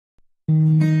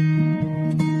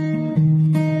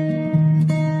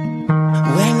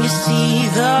When you see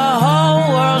the whole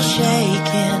world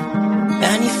shaking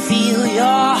and you feel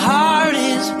your heart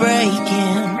is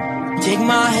breaking, take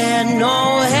my hand,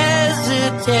 no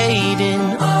hesitating.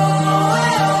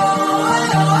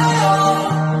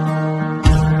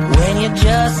 When you're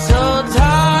just so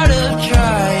tired of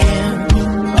trying,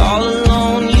 all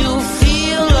alone you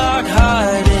feel like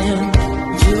hiding.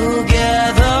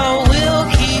 Together we'll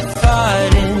keep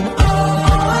fighting.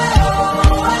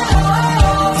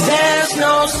 There's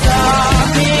no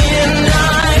stopping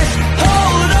us.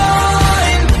 Hold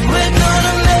on, we're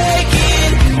gonna make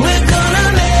it. We're gonna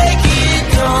make it.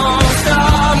 Don't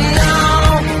stop now.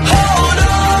 Hold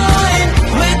on,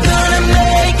 we're gonna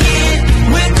make it.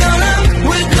 We're gonna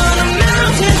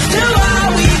mountains too high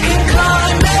we can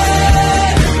climb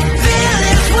it.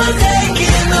 Feelings will take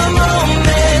in the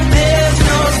moment. There's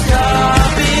no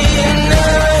stopping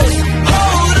us.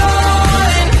 Hold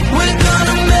on, we're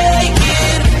gonna make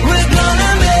it. We're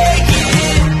gonna make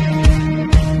it.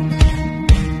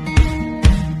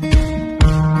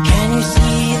 Can you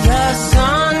see the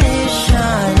sun is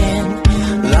shining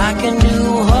like a new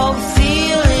hope?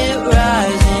 Feel it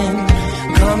rising,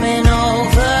 coming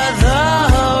over the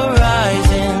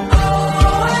horizon.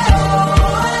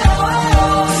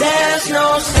 There's no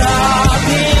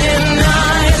stopping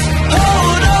us.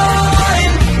 Hold on,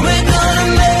 we're gonna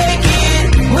make it.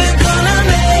 We're gonna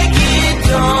make it.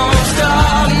 Don't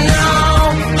stop now.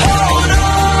 Hold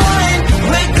on,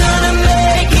 we're gonna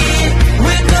make it.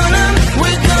 We're gonna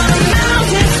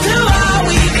mountains too high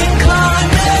we can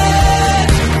climb it.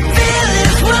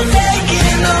 Feelings will take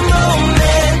in the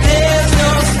moment. There's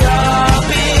no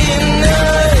stopping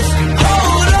us.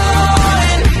 Hold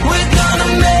on, we're gonna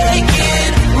make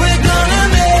it. We're gonna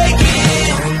make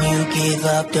it. Don't you give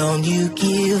up, don't you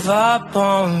give up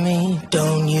on me.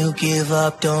 Don't you give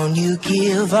up, don't you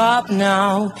give up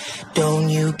now. Don't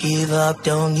you give up,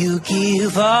 don't you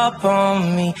give up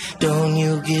on me. Don't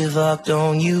you give up,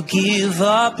 don't you give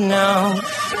up now.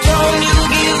 Don't you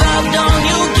give up, don't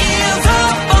you give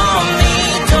up on me.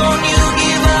 Don't you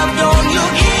give up, don't you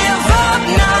give up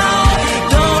now.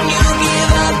 Don't you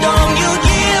give up, don't you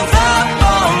give up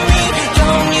on me.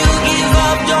 Don't you give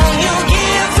up, don't you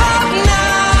give up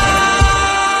now.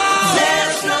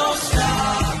 There's no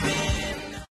stopping.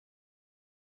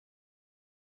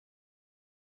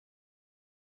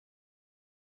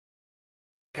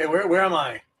 Okay, where am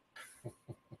I?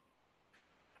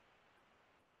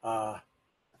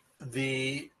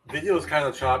 The video is kind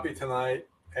of choppy tonight,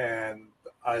 and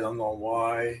I don't know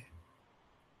why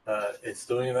it's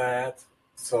doing that.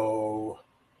 So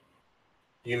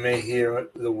you may hear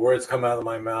the words come out of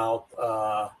my mouth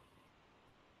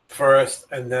first,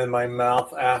 and then my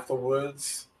mouth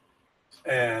afterwards.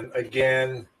 And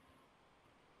again,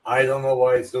 I don't know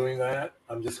why it's doing that.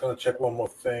 I'm just going to check one more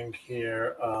thing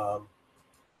here. I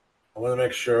want to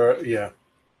make sure, yeah.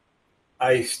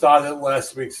 I started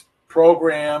last week's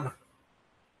program.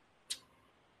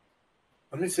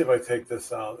 Let me see if I take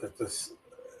this out, if this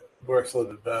works a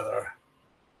little bit better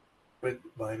with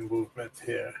my movement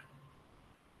here.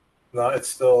 No, it's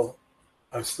still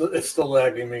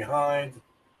lagging behind.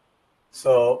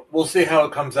 So we'll see how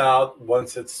it comes out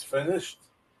once it's finished.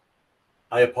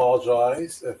 I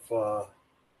apologize if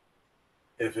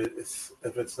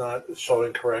it's not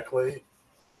showing correctly.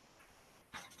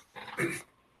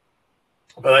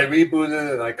 But I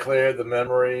rebooted and I cleared the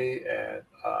memory, and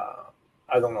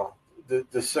I don't know,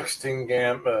 the 16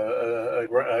 grams or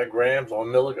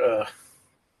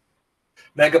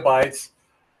megabytes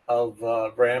of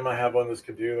RAM I have on this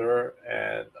computer,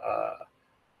 and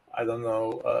I don't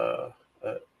know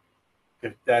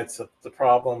if that's the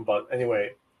problem. But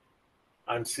anyway,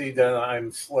 I'm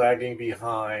lagging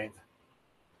behind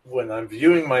when I'm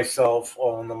viewing myself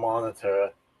on the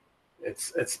monitor.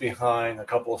 It's behind a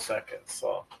couple of seconds,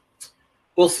 so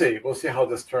we'll see how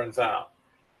this turns out.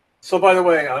 So, by the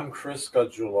way, I'm Chris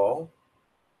Gudjulo.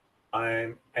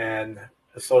 I'm an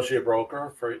associate broker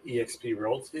for eXp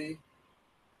Realty,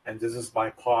 and this is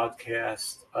my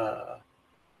podcast,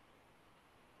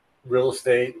 Real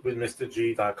Estate with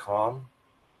MrG.com.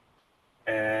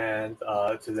 And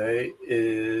today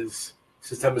is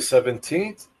September 17th.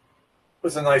 It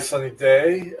was a nice sunny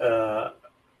day.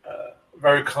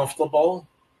 Very comfortable.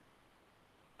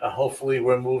 Hopefully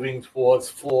we're moving towards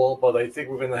fall, but I think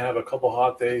we're going to have a couple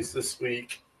hot days this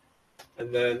week,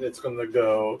 and then it's going to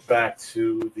go back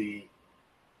to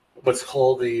what's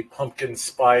called the pumpkin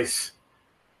spice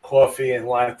coffee and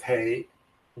latte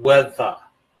weather.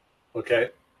 Okay,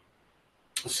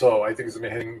 so I think it's going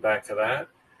to be heading back to that.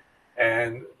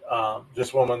 And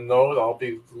just one note, I'll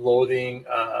be loading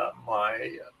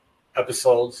my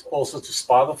episodes also to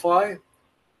Spotify.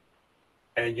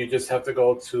 And you just have to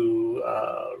go to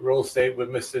Real Estate with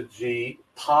Mr. G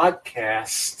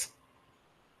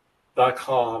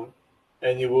podcast.com,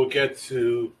 and you will get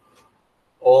to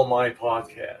all my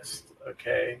podcasts,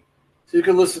 okay? So you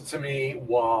can listen to me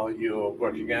while you're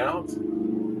working out.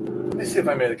 Let me see if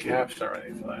I made a caption or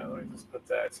anything. Let me just put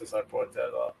that since I brought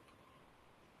that up.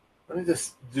 Let me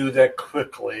just do that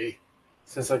quickly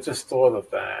since I just thought of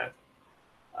that.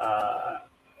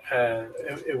 And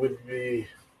it would be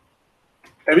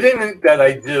everything that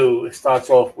I do starts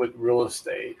off with real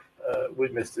estate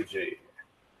with Mr. G.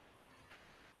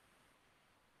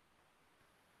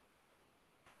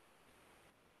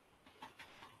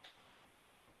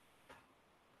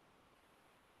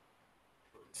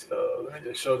 So let me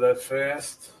just show that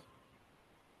fast.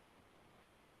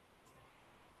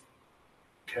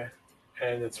 Okay.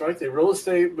 And it's right there, Real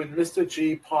Estate with Mr.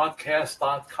 G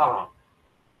podcast.com.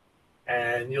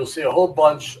 And you'll see a whole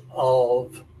bunch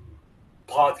of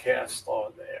podcasts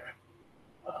on there.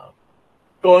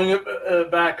 Going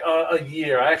back a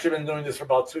year, I actually been doing this for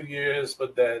about 2 years,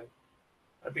 but then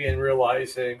I began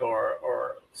realizing,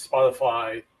 or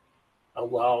Spotify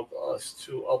allowed us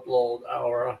to upload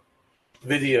our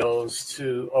videos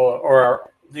to,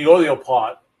 or the audio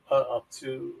part up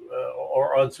to,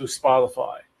 or onto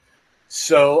Spotify.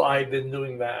 So I've been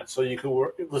doing that. So you can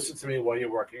listen to me while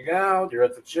you're working out, you're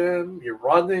at the gym, you're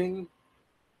running.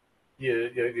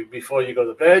 You before you go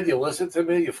to bed, you listen to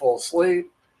me, you fall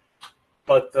asleep.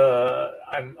 But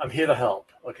I'm here to help,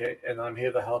 okay? And I'm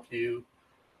here to help you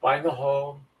find a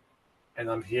home, and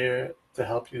I'm here to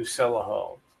help you sell a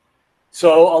home.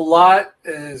 So a lot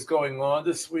is going on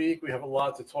this week. We have a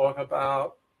lot to talk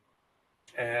about.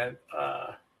 And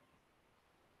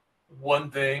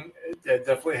one thing that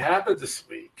definitely happened this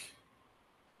week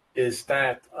is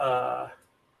that,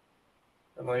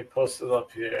 and let me post it up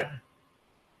here,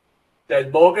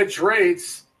 that mortgage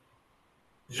rates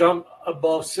jumped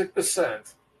above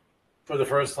 6% for the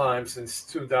first time since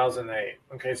 2008.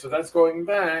 Okay, so that's going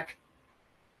back.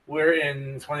 We're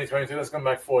in 2022. That's going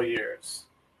back 4 years.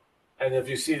 And if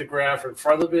you see the graph in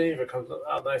front of me, if it comes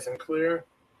out nice and clear,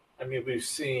 I mean, we've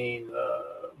seen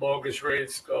mortgage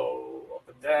rates go up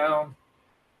and down.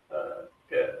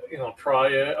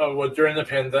 During the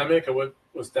pandemic, it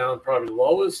was down probably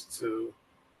lowest to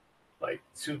like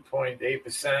 2.8%,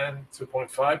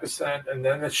 2.5%, and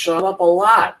then it shot up a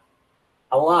lot.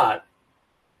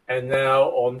 And now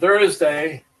on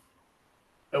Thursday,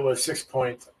 it was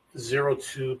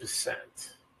 6.02%.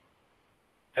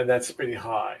 And that's pretty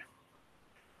high.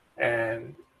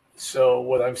 And so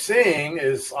what I'm seeing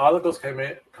is articles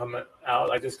coming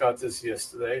out. I just got this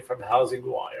yesterday from Housing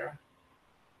Wire.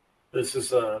 This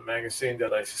is a magazine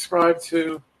that I subscribe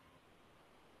to.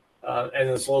 And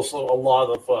there's also a lot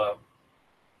of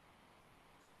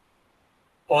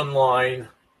online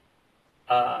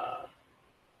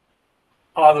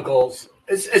articles.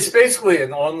 It's basically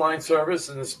an online service,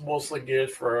 and it's mostly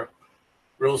geared for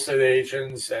real estate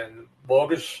agents and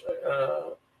mortgage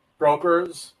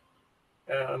brokers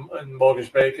and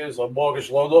mortgage bakers, or mortgage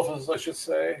loan officers, I should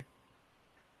say.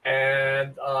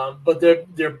 And but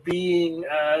they're being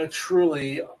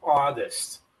truly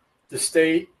honest. The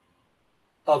state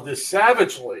of this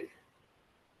savagely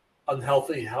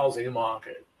unhealthy housing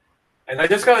market. And I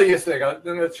just got it yesterday. I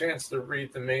didn't get a chance to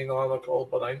read the main article,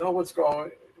 but I know what's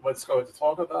going to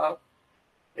talk about.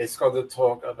 It's going to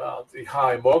talk about the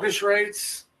high mortgage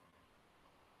rates,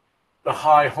 the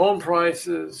high home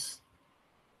prices,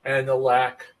 and the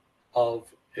lack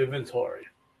of inventory.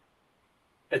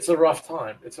 It's a rough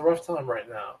time. It's a rough time right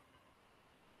now.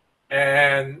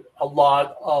 And a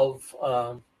lot of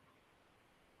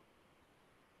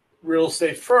real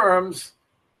estate firms,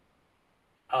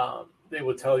 they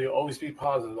would tell you, always be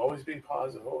positive, always be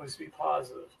positive, always be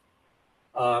positive.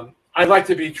 I'd like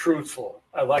to be truthful.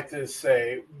 I'd like to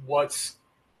say what's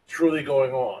truly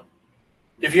going on.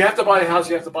 If you have to buy a house,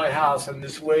 you have to buy a house, and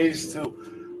there's ways to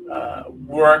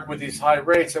work with these high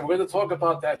rates, and we're going to talk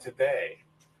about that today.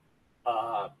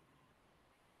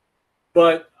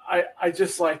 But I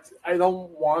don't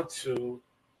want to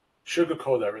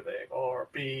sugarcoat everything or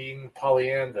being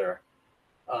polyander.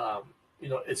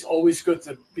 It's always good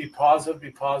to be positive,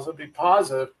 be positive, be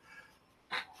positive.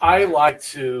 I like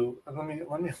to, let me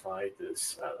hide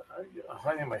this. I'm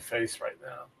hiding my face right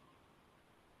now.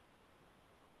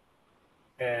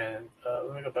 And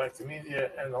let me go back to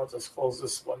media, and I'll just close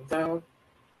this one down.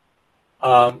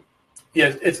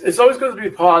 It's always good to be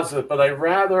positive, but I'd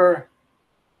rather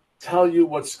tell you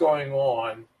what's going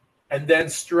on and then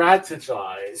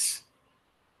strategize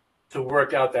to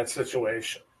work out that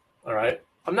situation. All right.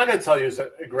 I'm not going to tell you it's a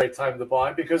great time to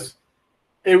buy because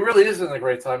it really isn't a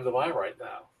great time to buy right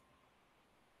now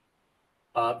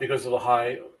because of the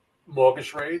high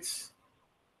mortgage rates,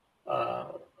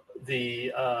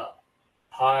 the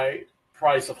high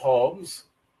price of homes,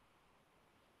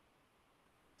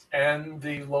 and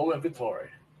the low inventory.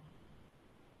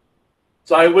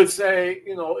 So I would say,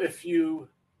 if you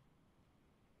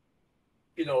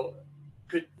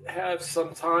could have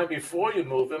some time before you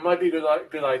move, it might be a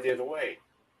good idea to wait.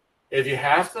 If you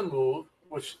have to move,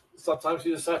 which sometimes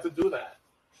you just have to do that,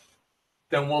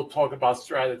 then we'll talk about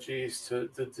strategies to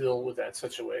deal with that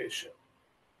situation.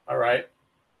 All right.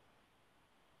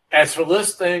 As for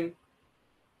listing,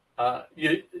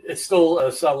 it's still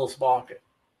a seller's market.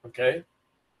 Okay.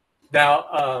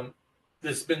 Now,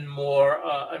 there's been more.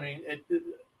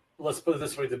 Let's put it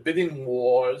this way: the bidding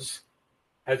wars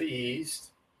have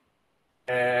eased,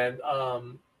 and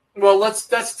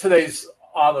that's today's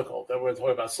article that we're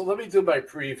talking about. So let me do my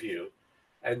preview,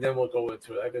 and then we'll go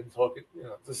into it. I've been talking.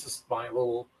 This is my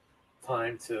little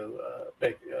time to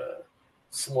make a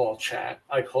small chat.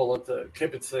 I call it the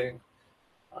kibitzing.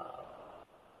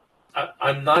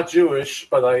 I'm not Jewish,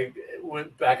 but I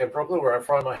went back in Brooklyn, where I'm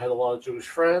from. I had a lot of Jewish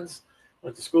friends.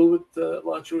 Went to school with a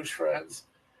lot of Jewish friends,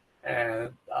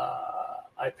 and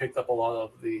I picked up a lot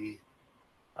of the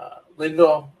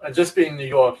lingo. And just being New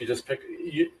York, you just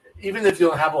even if you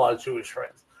don't have a lot of Jewish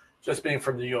friends, just being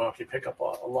from New York, you pick up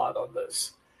a lot on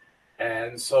this.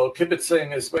 And so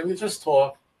kibitzing is when you just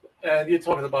talk, and you're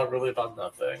talking really about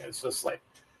nothing. It's just like,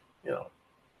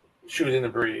 shooting the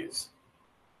breeze.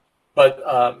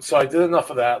 But so I did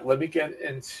enough of that. Let me get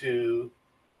into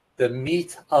the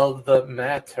meat of the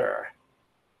matter.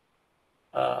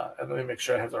 And let me make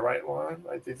sure I have the right one.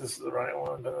 I think this is the right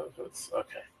one.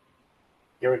 Okay.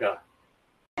 Here we go.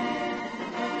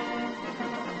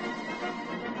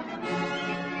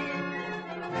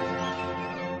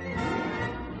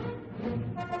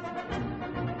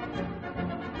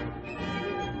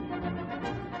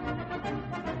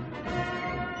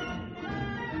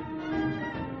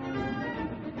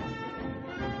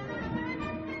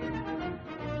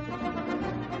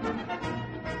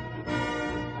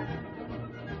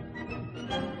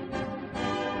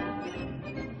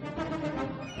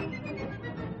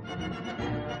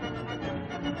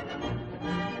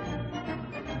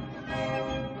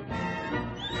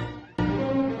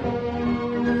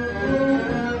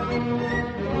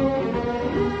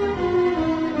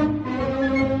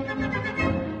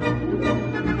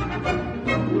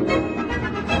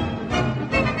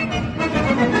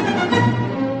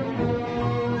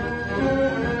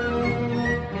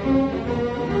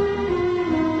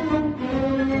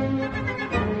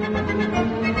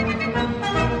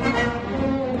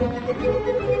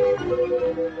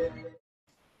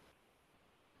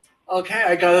 Okay,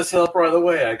 I got it set up right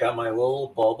away. I got my little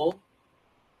bubble.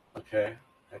 Okay,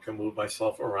 I can move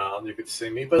myself around. You can see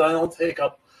me, but I don't take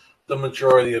up the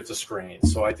majority of the screen,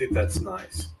 so I think that's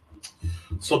nice.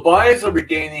 So buyers are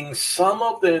regaining some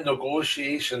of their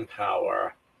negotiation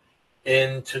power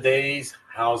in today's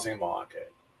housing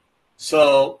market.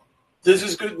 So this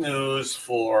is good news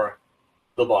for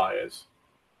the buyers.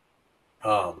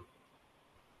 And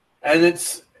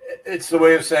it's the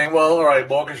way of saying, well, all right,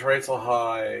 mortgage rates are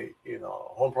high,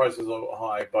 home prices are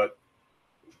high, but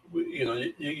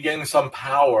you're getting some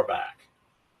power back.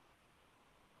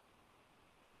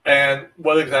 And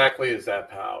what exactly is that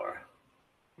power?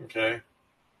 Okay.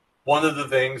 One of the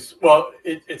things, well,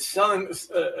 it's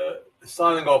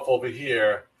starting off over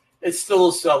here. It's still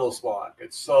a seller's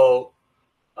market. So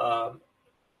the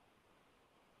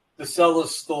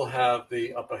sellers still have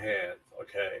the upper hand.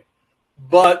 Okay.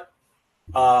 But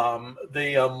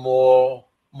they are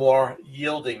more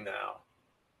yielding now.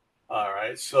 All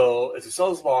right. So it's a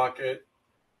seller's market.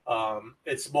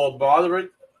 It's more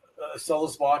moderate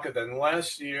seller's market than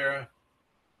last year.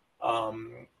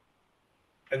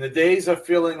 And the days of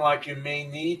feeling like you may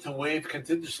need to waive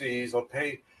contingencies or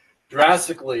pay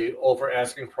drastically over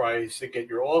asking price to get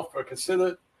your offer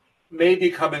considered may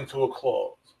be coming to a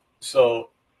close. So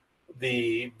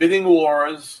the bidding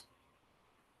wars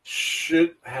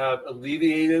should have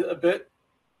alleviated a bit.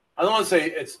 I don't want to say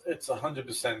it's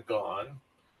 100% gone,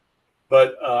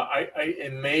 but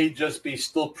it may just be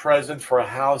still present for a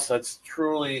house that's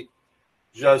truly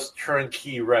just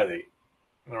turnkey ready.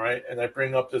 All right, and I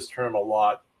bring up this term a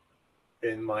lot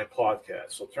in my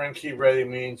podcast. So turnkey ready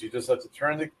means you just have to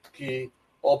turn the key,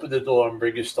 open the door, and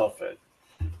bring your stuff in.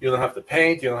 You don't have to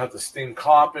paint. You don't have to steam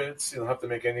carpets. You don't have to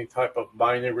make any type of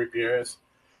minor repairs.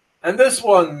 And this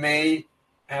one may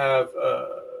have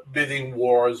bidding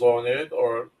wars on it,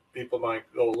 or people might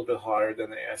go a little bit higher than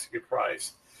the asking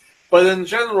price. But in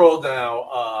general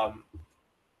now,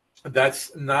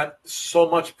 that's not so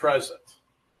much present.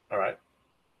 All right.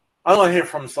 I don't hear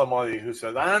from somebody who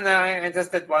says, "Oh no, I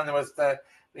just did one that was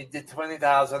we did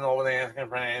 20,000 over the asking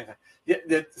price."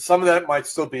 Yeah, some of that might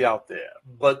still be out there,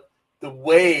 but the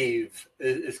wave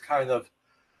is kind of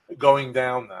going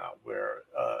down now, where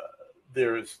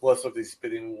there's less of these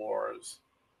bidding wars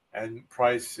and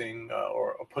pricing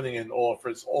or putting in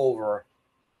offers over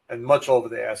and much over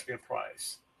the asking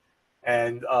price,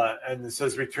 and it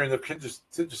says return of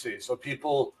contingency. So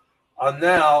people are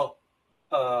now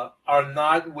are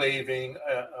not waiving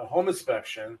a home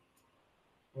inspection,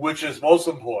 which is most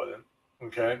important.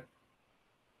 Okay.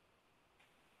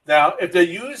 Now, if they're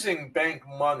using bank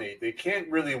money, they can't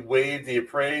really waive the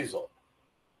appraisal.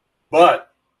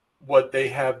 But what they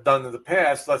have done in the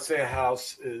past, let's say a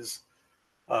house is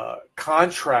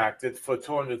contracted for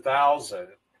 200,000,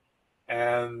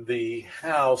 and the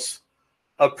house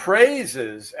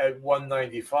appraises at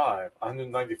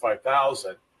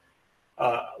 195,000.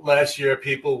 Last year,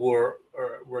 people were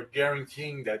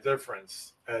guaranteeing that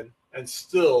difference, and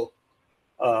still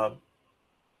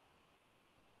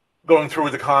going through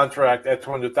the contract at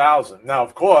 200,000. Now,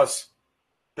 of course,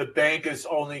 the bank is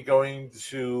only going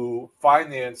to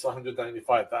finance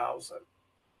 195,000.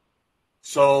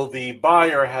 So the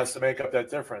buyer has to make up that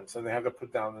difference, and they have to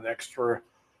put down an extra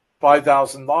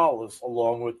 $5,000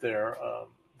 along with their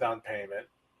down payment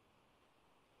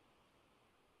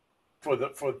for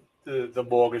the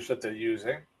mortgage that they're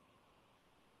using.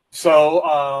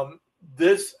 So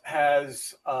this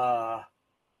has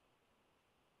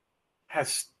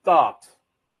stopped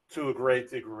to a great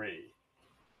degree.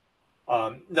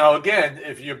 Now, again,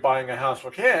 if you're buying a house for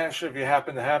cash, if you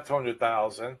happen to have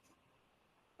 200,000,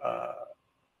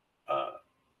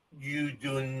 you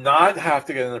do not have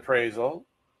to get an appraisal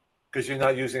because you're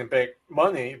not using bank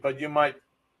money, but you might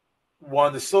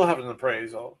want to still have an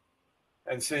appraisal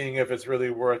and seeing if it's really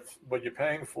worth what you're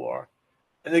paying for.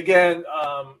 And again,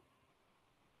 a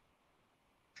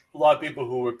lot of people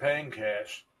who were paying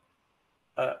cash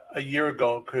a year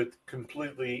ago could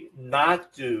completely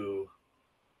not do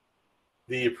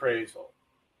the appraisal.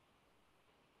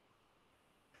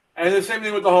 And the same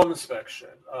thing with the home inspection.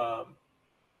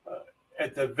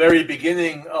 At the very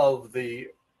beginning of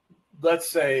let's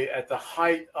say at the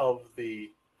height of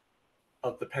the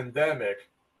pandemic,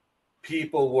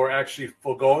 people were actually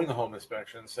foregoing the home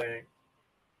inspection, saying,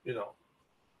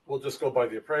 we'll just go by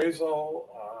the appraisal.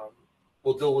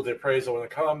 We'll deal with the appraisal when it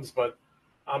comes, but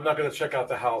I'm not going to check out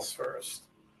the house first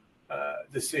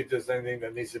to see if there's anything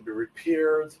that needs to be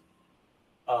repaired.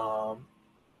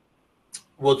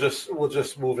 We'll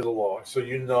just move it along. So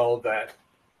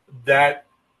that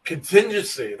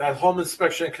contingency, that home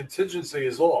inspection contingency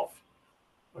is off.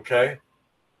 Okay.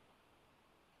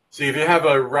 So if you have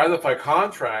a ratified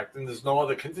contract and there's no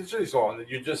other contingencies on it,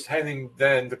 you're just heading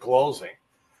then to closing.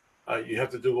 You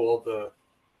have to do all the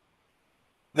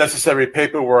necessary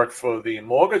paperwork for the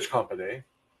mortgage company.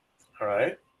 All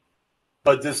right.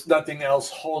 But there's nothing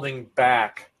else holding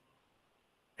back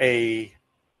a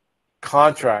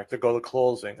contract to go to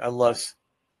closing unless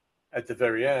at the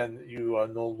very end you are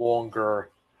no longer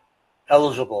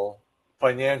eligible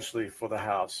financially for the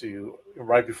house. So you,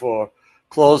 right before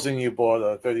closing, you bought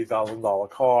a $30,000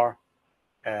 car,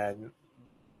 and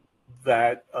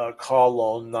that car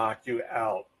loan knocked you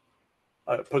out,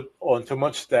 put on too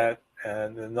much debt,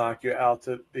 and then knocked you out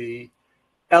to be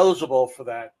eligible for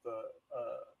that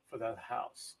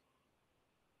house.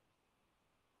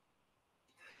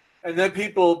 And then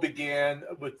people began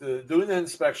with doing the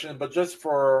inspection, but just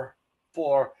for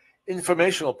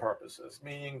informational purposes,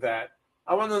 meaning that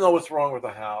I want to know what's wrong with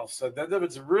the house. And then if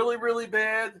it's really, really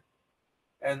bad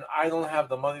and I don't have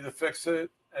the money to fix it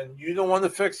and you don't want to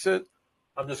fix it,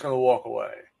 I'm just going to walk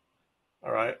away.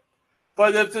 All right.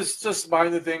 But if it's just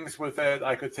minor things with it,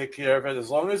 I could take care of it as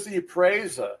long as the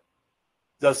appraiser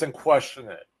doesn't question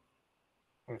it.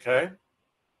 Okay.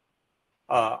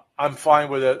 I'm fine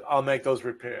with it. I'll make those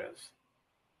repairs.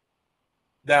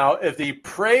 Now, if the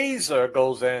appraiser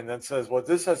goes in and says, well,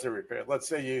 this has to be repaired. Let's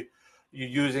say you're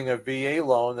using a VA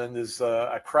loan and there's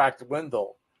a cracked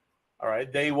window. All right.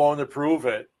 They won't approve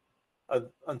it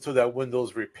until that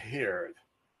window's repaired.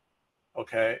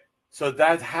 Okay. So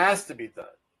that has to be done.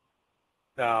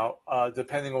 Now,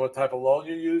 depending on what type of loan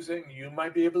you're using, you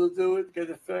might be able to do it, get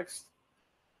it fixed.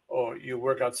 Or you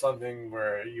work out something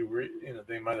where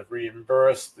they might have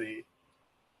reimbursed the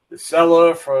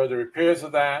seller for the repairs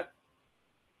of that.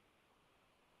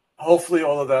 Hopefully,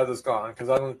 all of that is gone because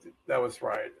I don't think that was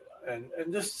right. And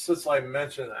just since I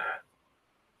mentioned that,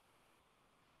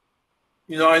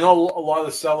 I know a lot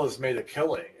of sellers made a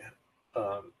killing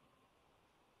um,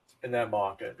 in that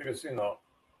market because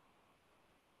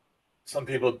some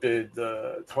people bid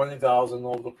 20,000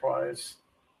 over the price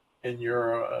in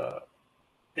your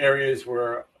areas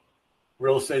where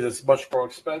real estate is much more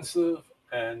expensive,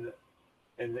 and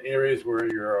in the areas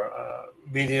where your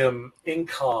medium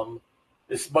income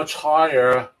is much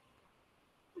higher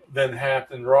than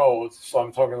Hampton Roads. So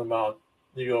I'm talking about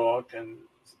New York and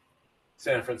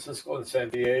San Francisco and San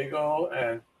Diego,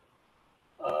 and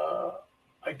uh,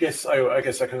 I guess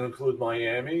I can include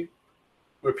Miami,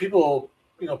 where people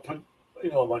put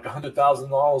like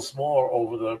 $100,000 more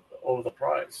over the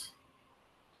price,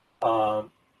 um,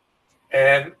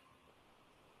 and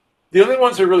the only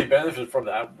ones who really benefit from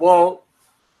that, well,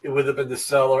 it would have been the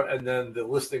seller and then the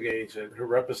listing agent who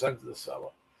represented the seller.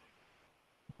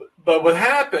 But what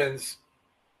happens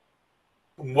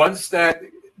once that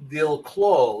deal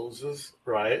closes,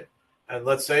 right? And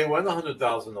let's say it went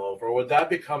 100,000 over, well, that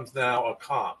becomes now a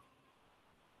comp.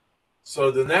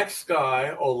 So the next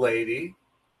guy or lady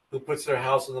who puts their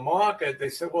house in the market, they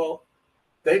say, well,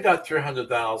 they got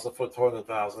 300,000 for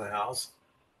 200,000 house.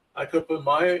 I could put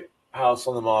my house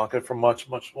on the market for much,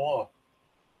 much more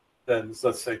than,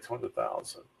 let's say,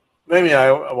 200,000. Maybe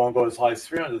I won't go as high as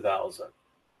 300,000.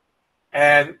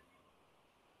 And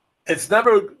it's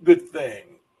never a good thing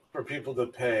for people to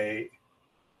pay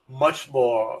much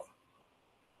more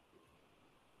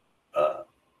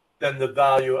than the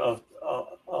value of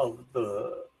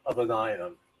an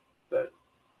item. That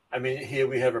I mean, here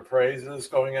we have appraisers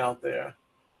going out there.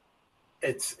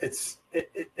 It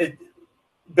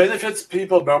benefits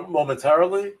people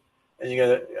momentarily, and you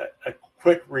get a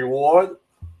quick reward.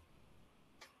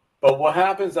 But what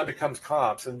happens? That becomes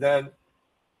comps, and then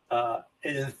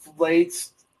it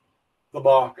inflates the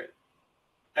market.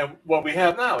 And what we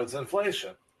have now is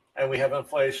inflation, and we have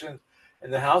inflation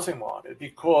in the housing market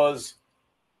because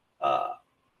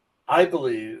I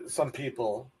believe some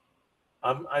people.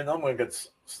 I know I'm going to get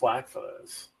slack for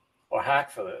this or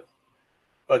hack for this,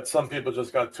 but some people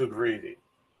just got too greedy.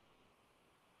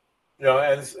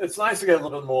 And it's nice to get a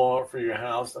little bit more for your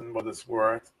house than what it's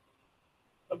worth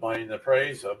buying an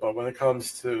appraiser. But when it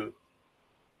comes to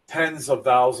tens of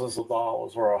thousands of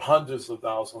dollars or hundreds of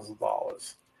thousands of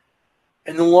dollars,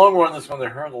 in the long run, it's going to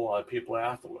hurt a lot of people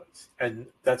afterwards. And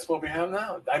that's what we have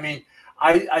now. I mean,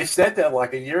 I said that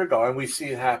like a year ago, and we see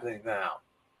it happening now.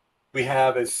 We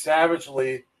have a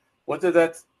savagely, what did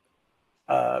that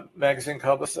magazine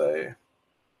cover say?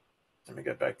 Let me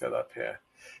get back that up here.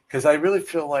 Because I really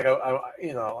feel like,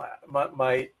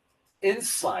 my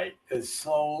insight is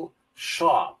so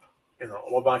sharp,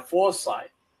 or my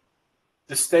foresight,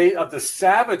 the state of the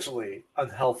savagely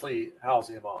unhealthy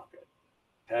housing market.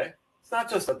 Okay? It's not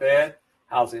just a bad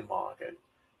housing market,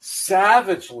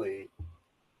 savagely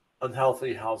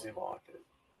unhealthy housing market.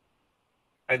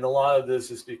 And a lot of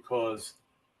this is because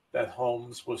that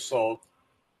homes were sold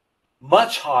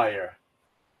much higher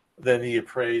than the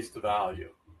appraised value.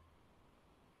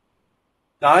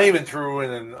 Now, I even threw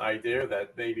in an idea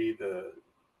that maybe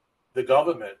the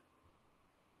government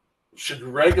should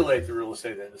regulate the real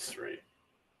estate industry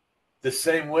the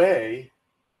same way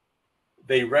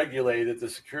they regulated the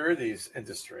securities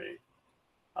industry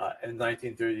in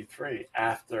 1933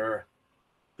 after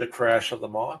the crash of the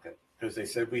market. Because they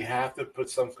said we have to put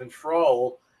some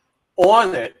control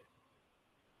on it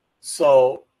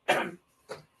so a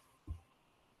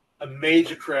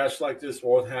major crash like this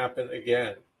won't happen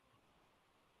again.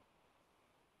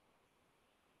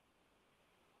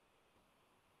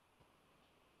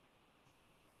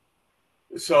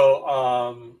 So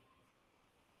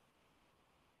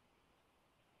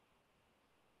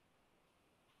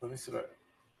let me see.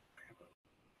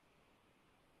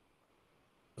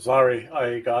 Sorry,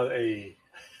 I got a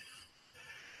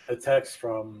text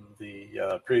from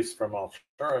the priest from our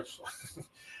church.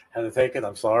 Had to take it.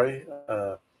 I'm sorry,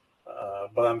 but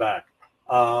I'm back.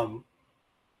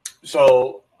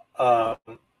 So,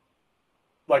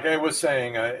 like I was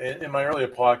saying in my earlier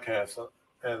podcast,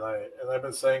 and I've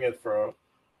been saying it for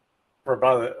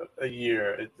about a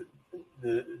year.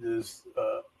 There's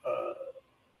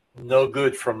no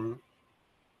good from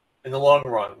in the long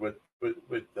run with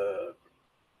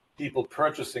people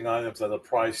purchasing items at a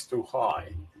price too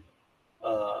high,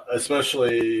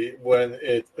 especially when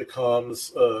it comes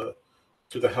to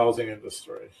the housing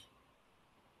industry.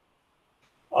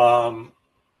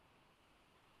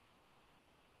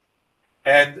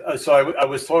 And so I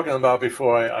was talking about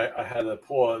before I had a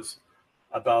pause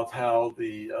about how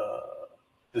the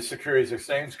Securities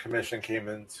Exchange Commission came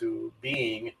into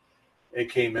being. It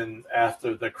came in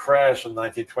after the crash of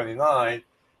 1929,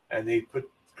 and they put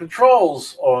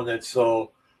controls on it.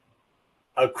 So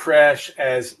a crash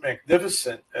as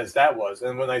magnificent as that was,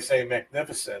 and when I say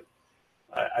magnificent,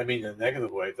 I mean in a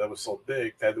negative way, that was so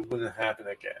big that it wouldn't happen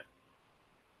again.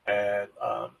 And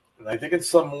I think in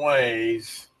some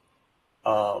ways,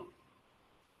 um,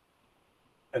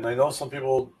 and I know some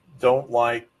people don't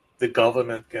like the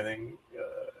government getting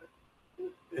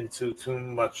into too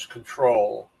much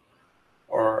control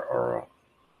or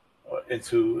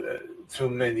into too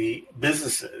many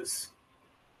businesses.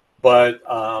 But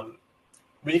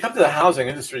when you come to the housing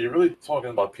industry, you're really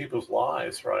talking about people's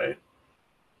lives, right?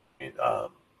 I mean,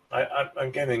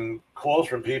 I'm getting calls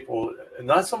from people,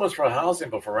 not so much for housing,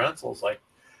 but for rentals. Like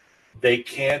they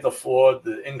can't afford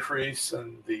the increase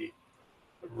in the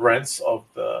rents of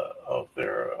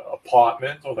their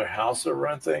apartment or their house they're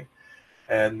renting,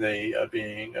 and they are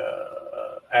being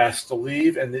asked to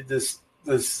leave. And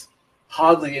there's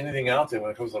hardly anything out there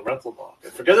when it comes to the rental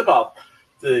market. Forget about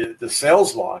the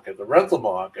sales market, the rental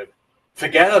market.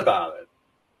 Forget about it.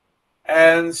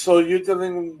 And so you're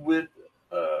dealing with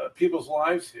people's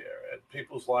lives here, and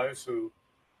people's lives who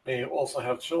may also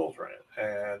have children.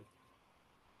 And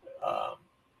um,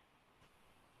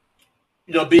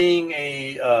 being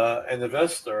an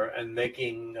investor and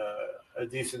making a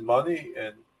decent money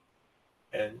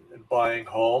and buying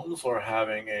homes or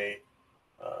having a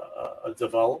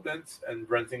development and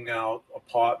renting out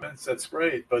apartments, that's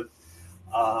great. But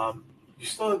you're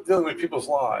still dealing with people's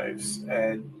lives,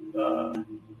 and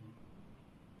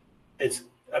it's.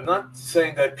 I'm not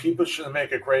saying that people shouldn't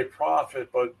make a great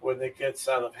profit, but when it gets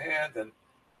out of hand, and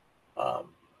um,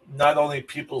 not only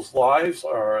people's lives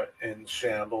are in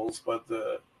shambles, but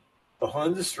the whole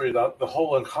industry, the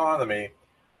whole economy,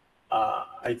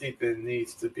 I think there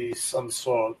needs to be some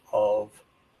sort of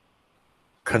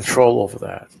control over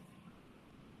that.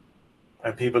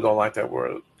 And people don't like that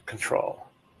word, control.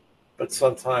 But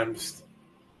sometimes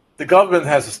the government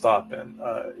has to stop in.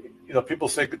 People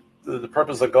say the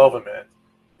purpose of government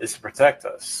is to protect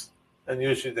us. And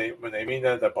usually when they mean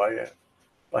that, they're by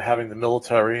having the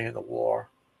military in the war,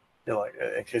 like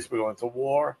in case we go into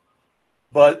war.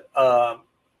 But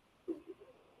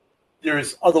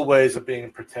there's other ways of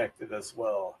being protected as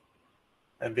well,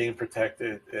 and being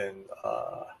protected in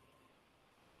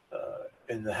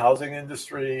the housing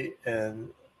industry, and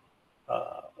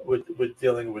with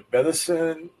dealing with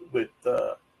medicine, with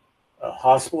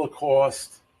hospital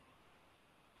costs,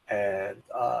 and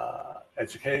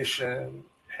education,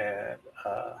 and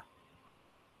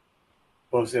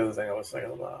what was the other thing I was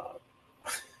thinking about?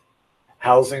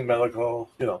 Housing, medical,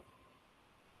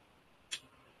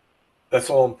 that's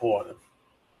all important.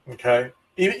 Okay,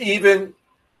 even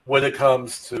when it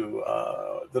comes to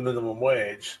the minimum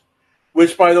wage,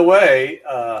 which, by the way,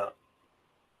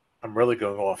 I'm really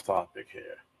going off topic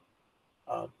here.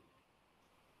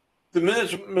 The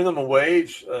minimum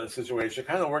wage situation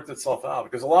kind of worked itself out,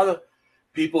 because a lot of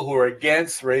people who are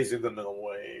against raising the minimum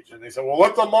wage, and they say, well,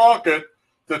 let the market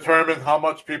determine how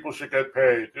much people should get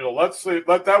paid. Let's see,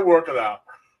 let that work it out.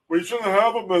 We shouldn't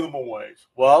have a minimum wage.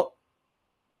 Well,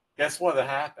 guess what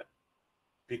happened?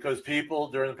 Because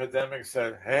people during the pandemic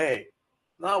said, hey,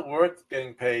 not worth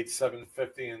getting paid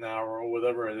 $7.50 an hour or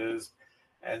whatever it is,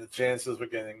 and the chances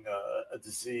of getting a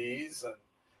disease and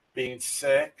being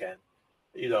sick, and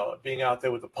being out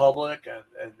there with the public,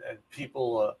 and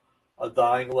people are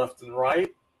dying left and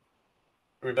right.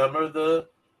 Remember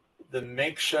the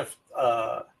makeshift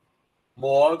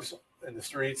morgues in the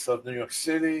streets of New York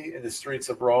City, in the streets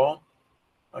of Rome?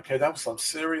 Okay, that was some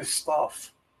serious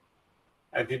stuff.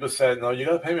 And people said, no, you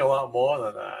got to pay me a lot more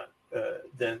than that,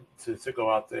 than to go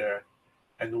out there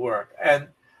and work. And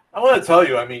I want to tell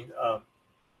you, I mean,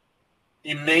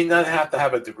 you may not have to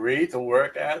have a degree to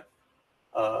work at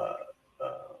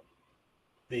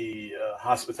the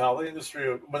hospitality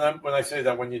industry. When I say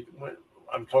that, when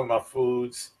I'm talking about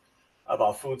foods,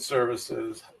 about food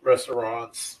services,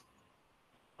 restaurants,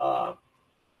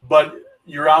 but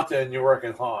you're out there and you're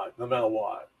working hard, no matter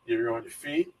what. You're on your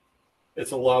feet.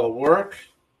 It's a lot of work,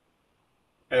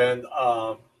 and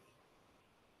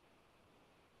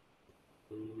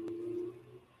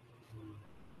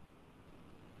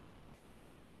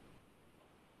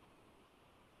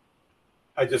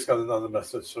I just got another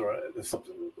message. So there's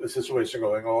a situation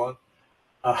going on.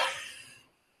 Uh,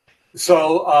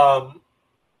 so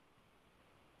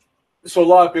a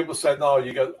lot of people said, no,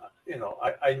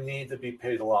 I need to be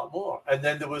paid a lot more. And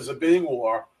then there was a bidding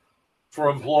war for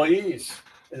employees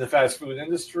in the fast food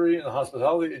industry, in the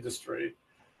hospitality industry,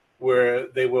 where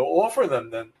they will offer them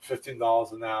then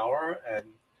 $15 an hour, and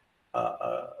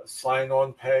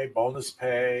sign-on pay, bonus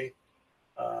pay,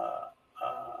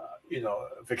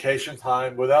 vacation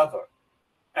time, whatever.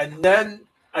 And then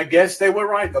I guess they were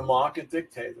right. The market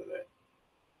dictated it.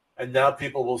 And now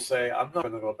people will say, I'm not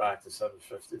going to go back to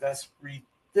 750. That's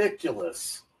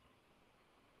ridiculous.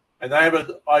 And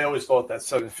I always thought that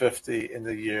 750 in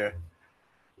the year,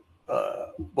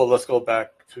 well, let's go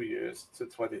back 2 years to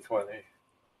 2020,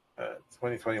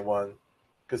 2021,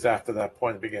 because after that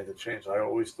point it began to change. I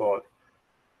always thought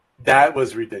that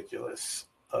was ridiculous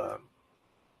to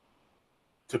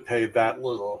pay that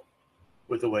little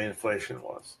with the way inflation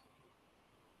was.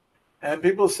 And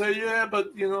people say, yeah,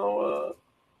 but, the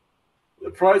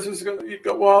prices are going to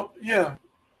go up. Yeah,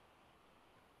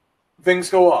 things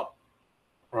go up,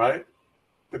 right?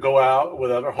 To go out,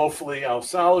 whatever. Hopefully our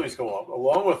salaries go up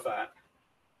along with that.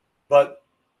 But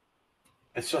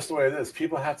it's just the way it is.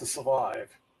 People have to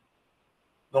survive.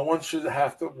 No one should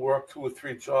have to work 2 or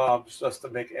 3 jobs just to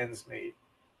make ends meet.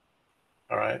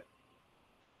 All right?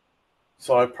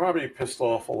 So I probably pissed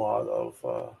off a lot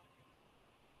of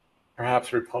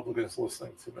perhaps Republicans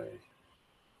listening to me.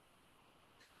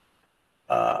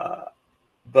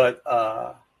 But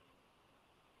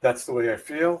that's the way I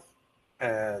feel.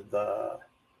 And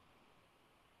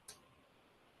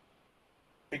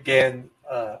again,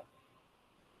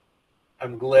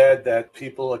 I'm glad that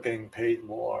people are getting paid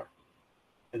more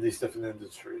in these different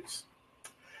industries.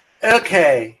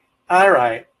 Okay. All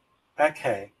right.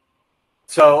 Okay.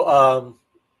 So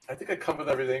I think I covered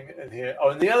everything in here. Oh,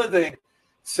 and the other thing,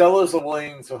 sellers are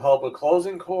willing to help with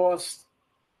closing costs.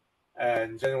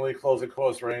 And generally, closing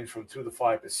costs range from 2 to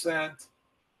 5%.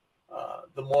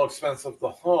 The more expensive the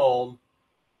home,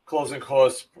 closing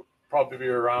costs probably be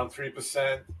around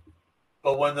 3%.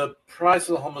 But when the price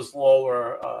of the home is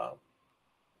lower,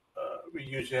 we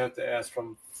usually have to ask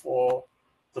from 4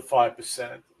 to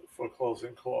 5% for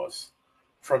closing costs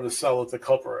from the seller to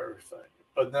cover everything.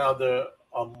 But now they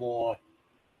are more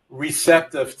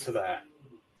receptive to that.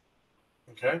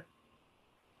 Okay?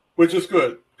 Which is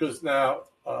good, because now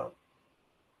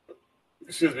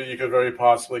you could very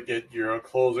possibly get your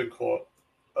closing cost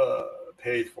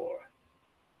paid for.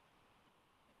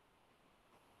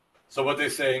 So what they're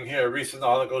saying here, a recent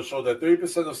article showed that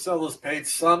 30% of sellers paid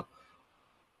some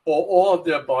or all of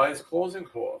their buyers' closing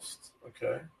costs.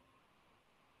 Okay?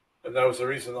 And that was a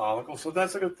recent article, so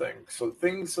that's a good thing. So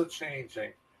things are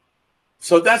changing.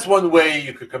 So that's one way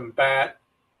you could combat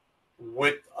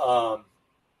with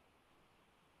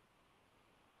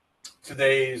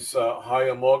today's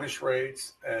higher mortgage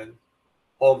rates and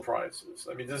home prices.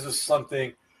 I mean, this is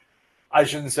something I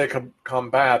shouldn't say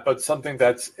combat, but something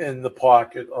that's in the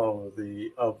pocket of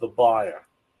the buyer.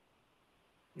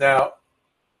 Now,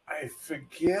 I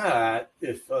forget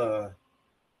if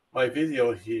my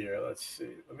video here. Let's see.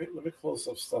 Let me close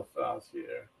some stuff out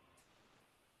here.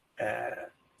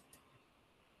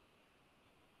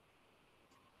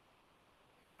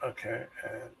 Okay,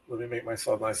 and let me make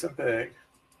myself nice and big.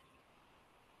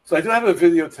 So I do have a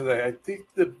video today. I think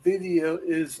the video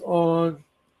is on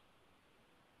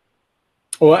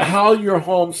how your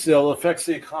home sale affects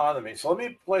the economy. So let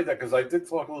me play that, because I did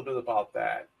talk a little bit about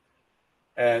that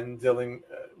and dealing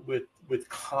with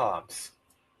comps.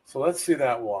 So let's see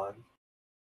that one.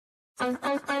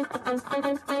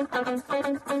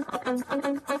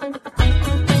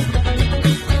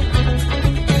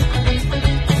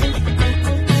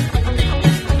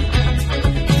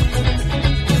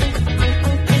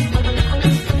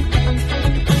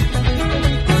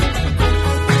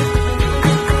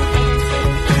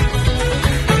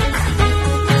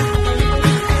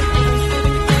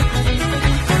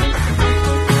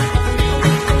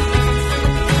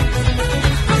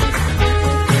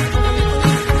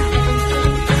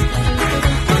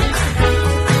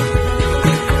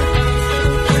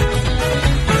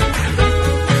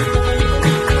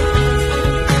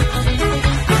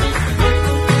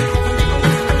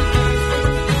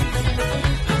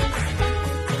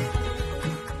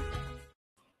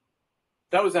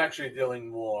 That was actually dealing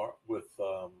more with,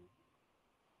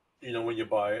 when you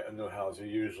buy a new house, you're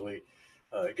usually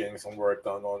getting some work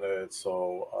done on it.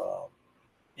 So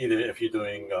either if you're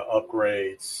doing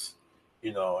upgrades,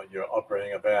 you're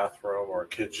upgrading a bathroom or a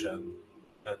kitchen,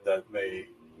 and that may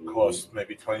cost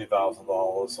maybe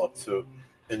 $20,000 up to,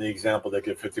 in the example, they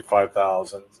give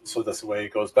 $55,000. So that's the way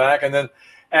it goes back. And then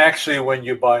actually when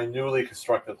you buy a newly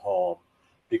constructed home,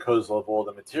 because of all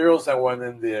the materials that went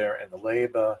in there and the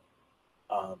labor,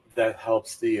 that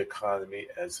helps the economy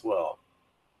as well.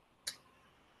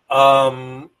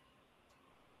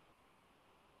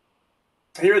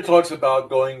 Here it talks about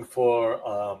going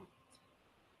for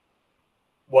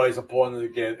why it's important to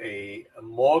get a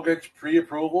mortgage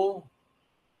pre-approval.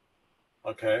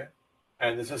 Okay.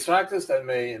 And there's factors that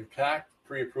may impact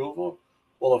pre-approval.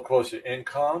 Well, of course, your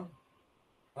income.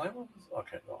 Okay,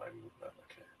 no, I moved that.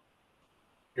 Okay,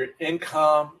 your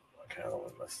income. Okay, I don't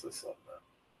want to mess this up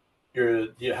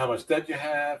now. How much debt you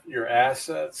have, your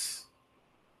assets,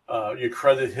 your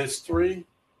credit history,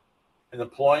 and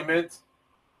employment,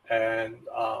 and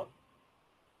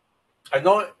I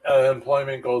know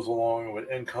employment goes along with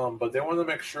income, but they want to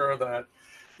make sure that,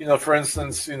 for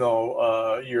instance,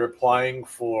 you're applying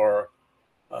for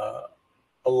a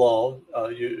loan,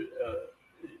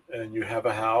 and you have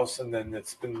a house, and then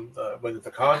it's been when it's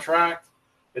a contract,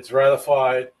 it's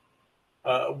ratified.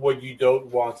 What you don't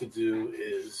want to do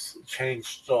is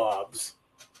change jobs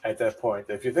at that point.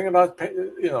 If you think about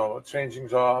changing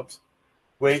jobs,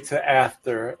 wait till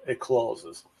after it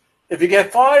closes. If you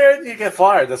get fired, you get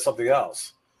fired. That's something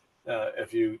else.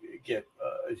 If you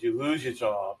lose your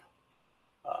job,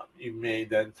 you may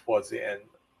then towards the end,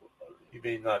 you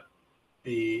may not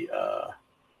be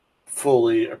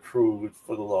fully approved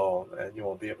for the loan, and you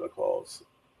won't be able to close.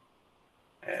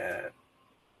 And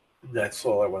that's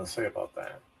all I want to say about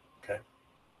that. Okay.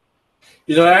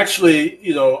 Actually,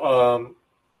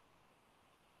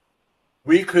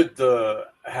 we could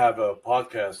have a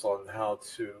podcast on how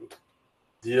to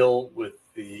deal with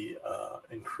the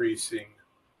increasing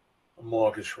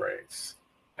mortgage rates.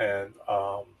 And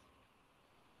I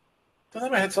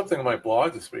had something on my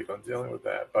blog this week on dealing with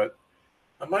that, but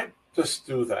I might just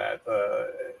do that.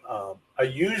 I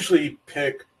usually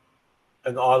pick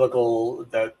an article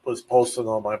that was posted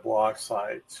on my blog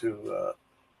site to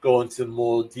go into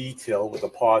more detail with a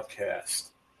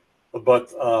podcast.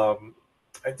 But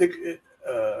I think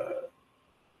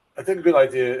a good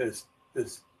idea is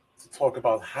to talk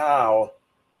about how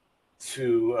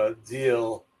to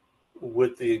deal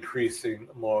with the increasing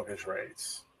mortgage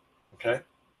rates. Okay,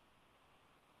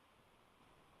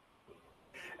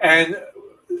 and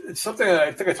it's something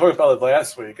I think I talked about it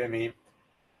last week. I mean,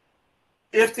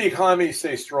 if the economy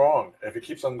stays strong, if it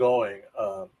keeps on going,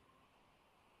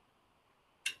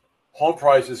 home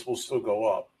prices will still go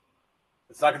up.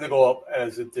 It's not going to go up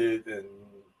as it did in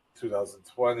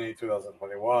 2020,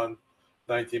 2021,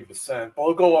 19%, but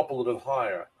it'll go up a little bit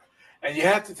higher. And you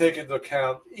have to take into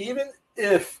account, even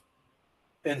if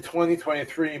in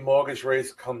 2023 mortgage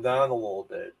rates come down a little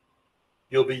bit,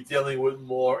 you'll be dealing with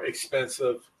more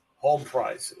expensive home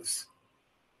prices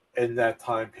in that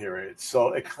time period.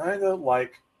 So it kind of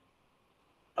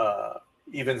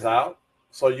evens out.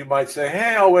 So you might say,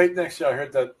 hey, I'll wait next year. I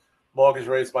heard that mortgage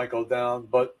rates might go down,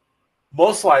 but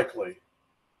most likely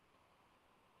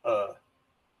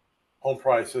home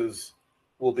prices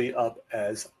will be up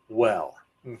as well.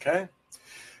 Okay?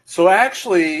 So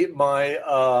actually, my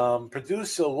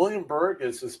producer, William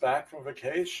Burgess, is back from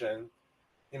vacation.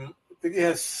 I think he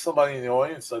has somebody in the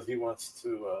audience that he wants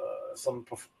to, some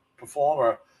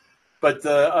performer. But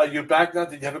are you back now?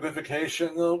 Did you have a good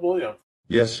vacation, William?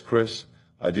 Yes, Chris,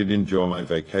 I did enjoy my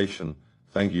vacation.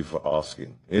 Thank you for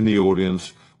asking. In the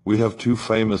audience, we have two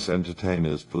famous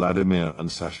entertainers, Vladimir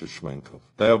and Sasha Shmenkov.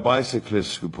 They are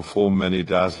bicyclists who perform many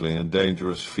dazzling and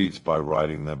dangerous feats by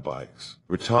riding their bikes.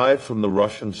 Retired from the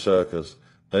Russian circus,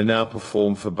 they now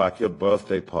perform for backyard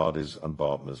birthday parties and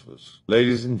bar mitzvahs.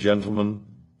 Ladies and gentlemen,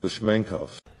 the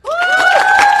Shmenkovs.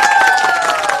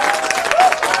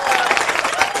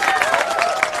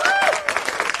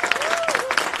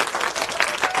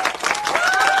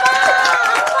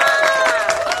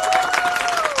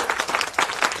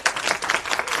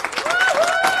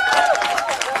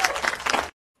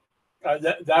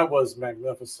 That was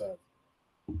magnificent.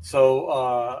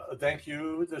 So thank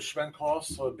you, the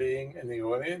Schwenkovs, for being in the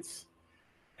audience.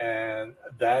 And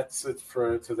that's it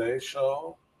for today's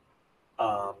show.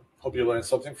 Hope you learned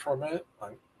something from it.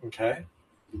 Okay.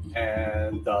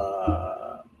 And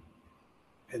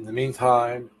in the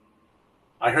meantime,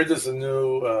 I heard there's a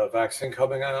new vaccine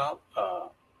coming out.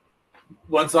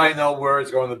 Once I know where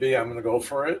it's going to be, I'm going to go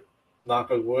for it. Knock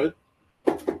on wood.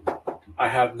 I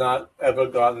have not ever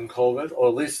gotten COVID, or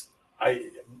at least I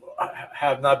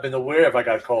have not been aware if I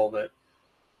got COVID.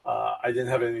 I didn't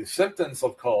have any symptoms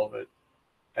of COVID.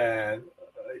 And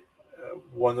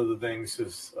one of the things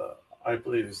is, I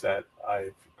believe, is that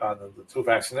I've gotten the 2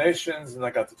 vaccinations and I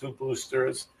got the 2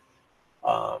 boosters.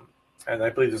 And I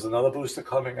believe there's another booster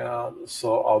coming out,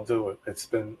 so I'll do it. It's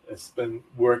been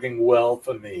working well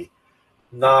for me.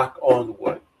 Knock on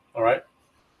wood. All right.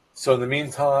 So in the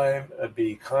meantime,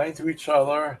 be kind to each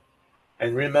other,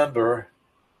 and remember,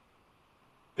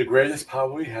 the greatest power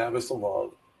we have is the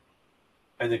love,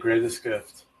 and the greatest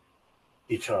gift,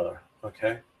 each other.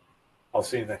 Okay? I'll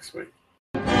see you next week.